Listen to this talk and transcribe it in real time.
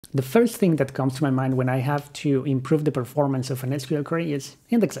The first thing that comes to my mind when I have to improve the performance of an SQL query is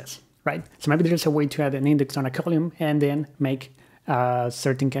indexes, right? So maybe there's a way to add an index on a column and then make a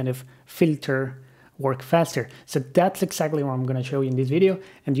certain kind of filter work faster. So that's exactly what I'm going to show you in this video,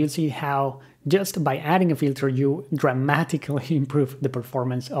 and you'll see how just by adding a filter you dramatically improve the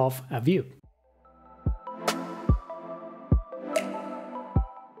performance of a view.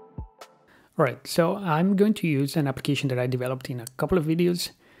 Alright, so I'm going to use an application that I developed in a couple of videos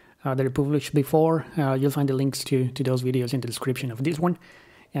that I published before. You'll find the links to those videos in the description of this one.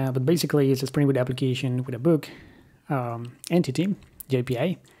 But basically it's a Spring Boot application with a book entity,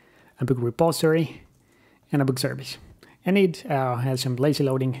 JPA, a book repository, and a book service. And it has some lazy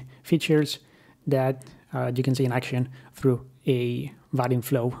loading features that you can see in action through a Vaadin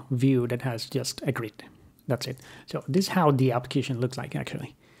Flow view that has just a grid. That's it. So this is how the application looks like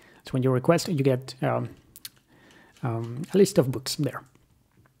actually. So when you request, you get a list of books there.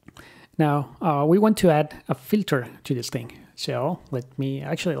 Now, we want to add a filter to this thing. So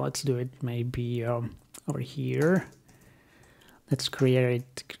let's do it maybe over here. Let's create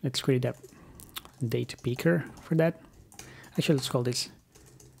a date picker for that. Actually, let's call this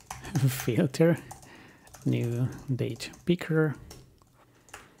filter, new date picker.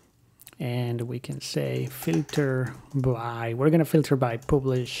 And we can say filter by, we're going to filter by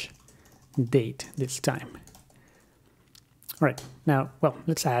publish date this time. All right, now, well,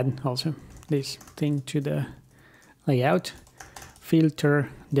 let's add also this thing to the layout. Filter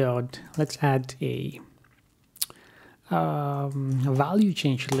dot, let's add a value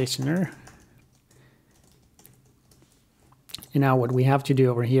change listener. And now what we have to do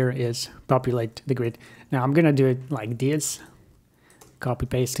over here is populate the grid. Now I'm going to do it like this. Copy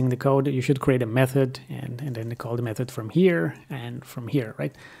pasting the code. You should create a method and then call the method from here and from here,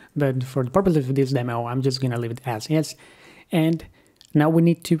 right? But for the purpose of this demo, I'm just gonna leave it as is. And now we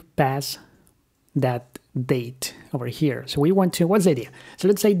need to pass that date over here. So we want to, what's the idea? So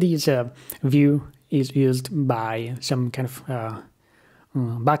let's say this view is used by some kind of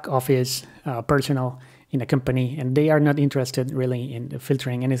back office personnel in a company, and they are not interested really in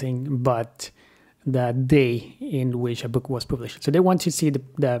filtering anything but the day in which a book was published. So they want to see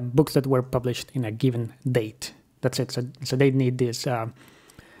the books that were published in a given date. That's it. So they need this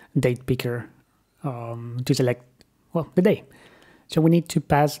date picker to select, well, the day. So we need to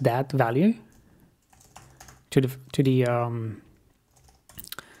pass that value to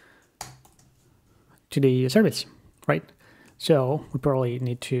the service, right? So we probably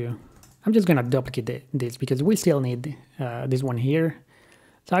need to, I'm just gonna duplicate this because we still need this one here.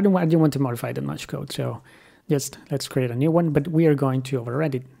 So I don't want to modify that much code, so just let's create a new one, but we are going to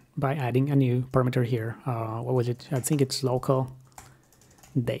override it by adding a new parameter here. What was it? I think it's local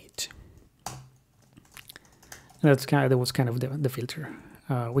date. And that was kind of the filter.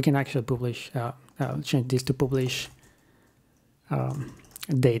 We can actually publish, change this to publish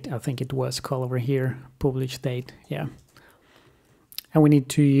date. I think it was called over here, publish date, yeah. And we need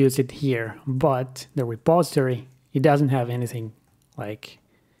to use it here, but the repository, it doesn't have anything like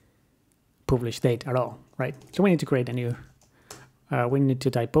publish date at all, right? So we need to create a new, we need to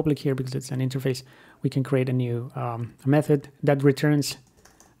type public here because it's an interface. We can create a new method that returns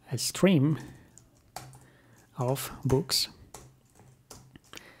a stream of books,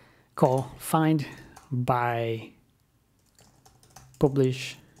 call find by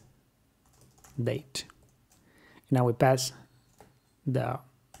publish date. Now we pass the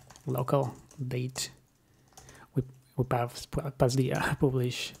local date. We pass the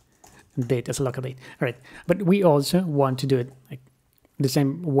publish date as a local date. All right, but we also want to do it like the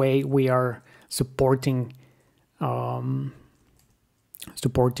same way we are supporting where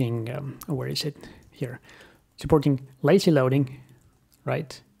is it here, supporting lazy loading,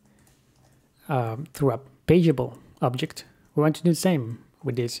 right, through a pageable object. We want to do the same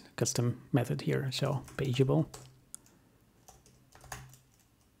with this custom method here. So pageable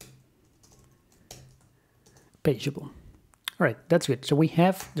All right, that's good. So we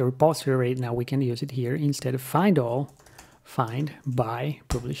have the repository. Now we can use it here instead of find all, find by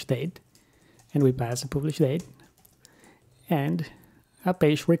publish date, and we pass the publish date and a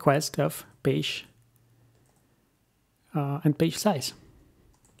page request of page and page size.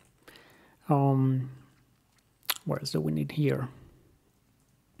 What else do we need here?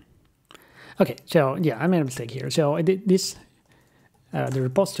 Okay, so yeah, I made a mistake here. So I did this, the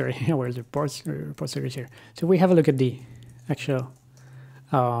repository, where's the repository here? So we have a look at the actual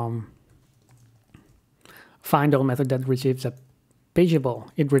find all method that receives a pageable.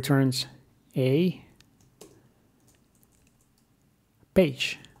 It returns a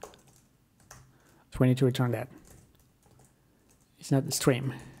page. So we need to return that. It's not the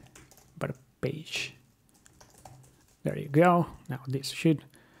stream. page. There you go. Now this should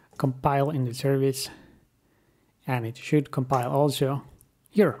compile in the service, and it should compile also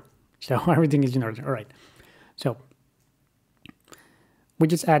here. So everything is in order. All right. So we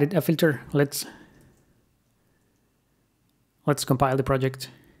just added a filter. Let's compile the project.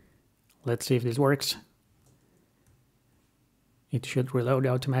 Let's see if this works. It should reload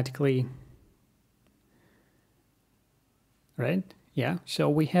automatically. Right? Yeah. So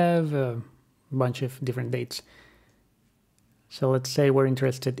we have a bunch of different dates. So let's say we're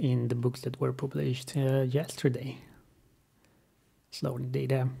interested in the books that were published yesterday. It's loading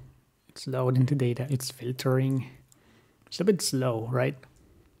data. It's loading the data. It's filtering. It's a bit slow, right?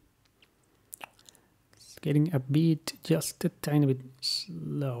 It's getting a bit, just a tiny bit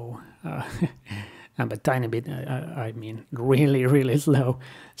slow. And a tiny bit, I mean really, really slow.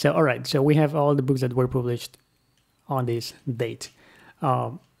 So, all right. So we have all the books that were published on this date.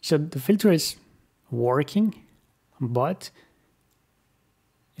 So the filter is working, but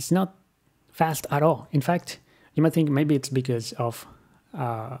it's not fast at all. In fact, you might think maybe it's because of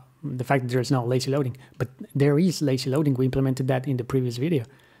the fact that there's no lazy loading, but there is lazy loading. We implemented that in the previous video.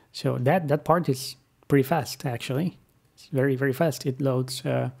 So that part is pretty fast, actually. It's very, very fast. It loads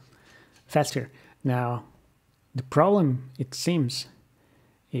faster. Now, the problem, it seems,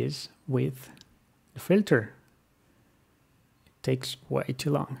 is with the filter. It takes way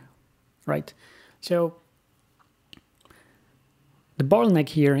too long, right? So the bottleneck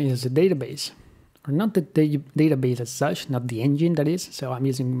here is the database, or not the database as such, not the engine that is. So I'm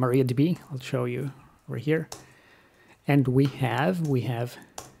using MariaDB. I'll show you over here. And we have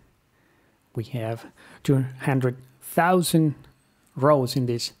 200,000 rows in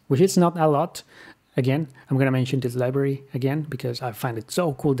this, which is not a lot. Again, I'm going to mention this library again because I find it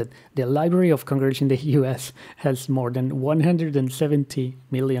so cool that the Library of Congress in the US has more than 170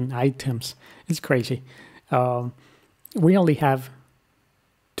 million items. It's crazy. We only have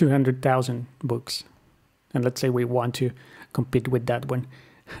 200,000 books, and let's say we want to compete with that one.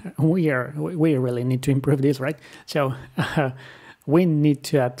 We really need to improve this, right? So we need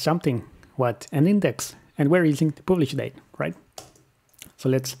to add something. What? An index, and we're using the publish date, right? So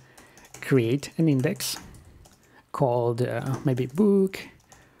let's create an index called maybe book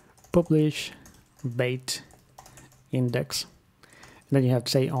publish date index. And then you have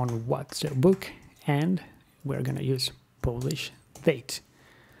to say on what, so book, and we're gonna use publish date.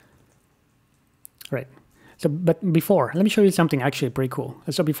 Right. So, but before, let me show you something actually pretty cool.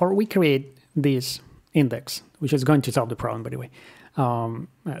 So before we create this index, which is going to solve the problem, by the way,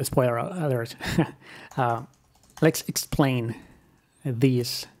 spoiler alert, let's explain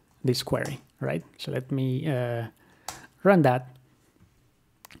this query, right? So let me run that.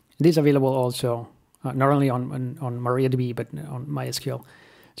 It is available also not only on MariaDB but on MySQL.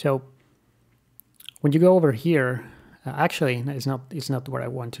 So when you go over here, actually it's not what I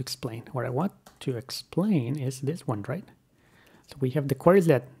want to explain. What I want to explain is this one, right? So we have the queries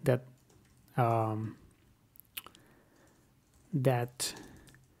that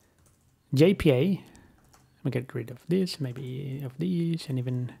JPA. Let me get rid of this, maybe of these, and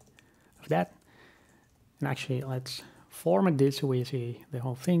even of that. And actually, let's format this so we see the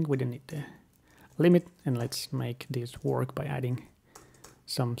whole thing. We don't need the limit, and let's make this work by adding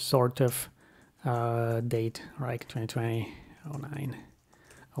some sort of date, right? 2020, 09,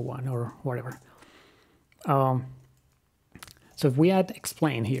 01, or whatever. So if we add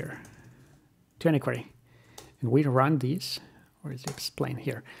explain here to any query, and we run this, or is explain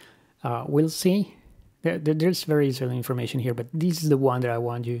here, we'll see there's very little information here, but this is the one that I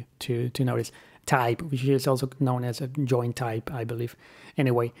want you to notice. Type, which is also known as a join type, I believe.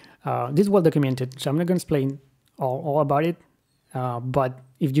 Anyway, this is well documented, so I'm not going to explain all about it. But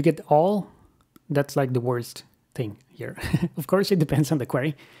if you get all, that's like the worst thing here. Of course, it depends on the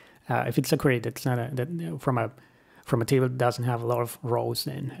query. If it's a query that's not from a table that doesn't have a lot of rows,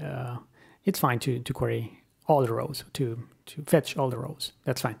 then it's fine to query all the rows, to fetch all the rows.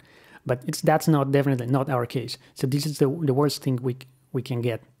 That's fine. But that's definitely not our case. So this is the worst thing we can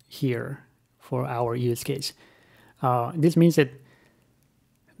get here for our use case. This means that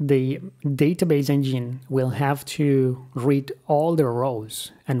the database engine will have to read all the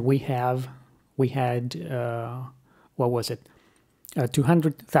rows, and we had what was it,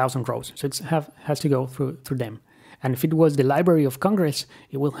 200,000 rows. So it has to go through them. And if it was the Library of Congress,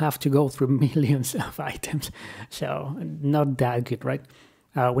 it will have to go through millions of items. So not that good, right?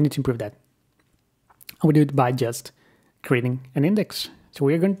 We need to improve that. And we do it by just creating an index. So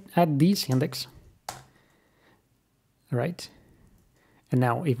we're going to add this index, right? And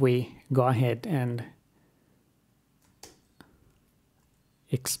now if we go ahead and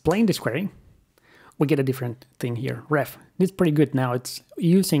explain this query, we get a different thing here. Ref. This is pretty good now. It's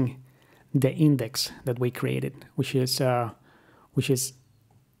using the index that we created, which is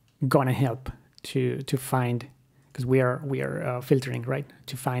gonna help to find, because we are filtering, right,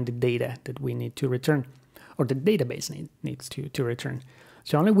 to find the data that we need to return, or the database needs to return.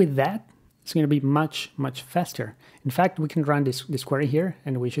 So only with that, it's going to be much faster. In fact, we can run this query here,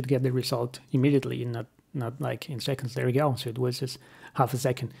 and we should get the result immediately, not like in seconds. There we go. So it was just half a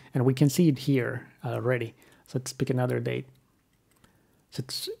second, and we can see it here already. So let's pick another date. So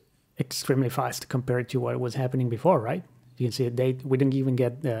it's extremely fast compared to what was happening before, right? You can see a date. We didn't even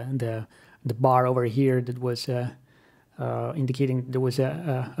get the bar over here that was indicating there was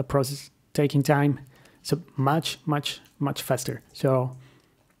a process taking time. So much faster. So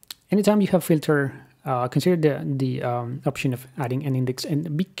anytime you have filter, consider the option of adding an index,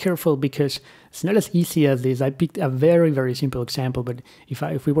 and be careful because it's not as easy as this. I picked a very simple example, but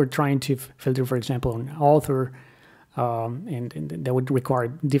if we were trying to filter, for example, an author, and that would require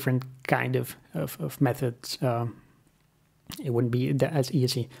different kind of methods, it wouldn't be as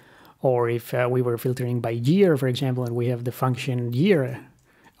easy. Or if we were filtering by year, for example, and we have the function year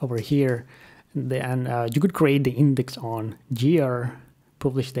over here, then you could create the index on year,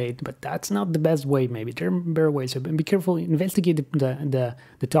 publish date, but that's not the best way. Maybe there are better ways. So be careful, investigate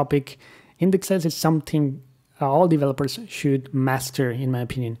the topic. Indexes is something all developers should master, in my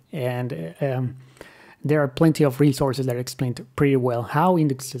opinion. And there are plenty of resources that explain pretty well how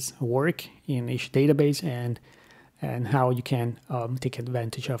indexes work in each database and how you can take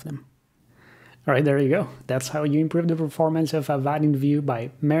advantage of them. All right, there you go. That's how you improve the performance of a Vaadin view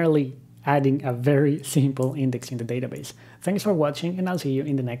by merely adding a very simple index in the database. Thanks for watching, and I'll see you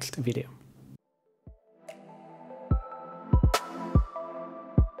in the next video.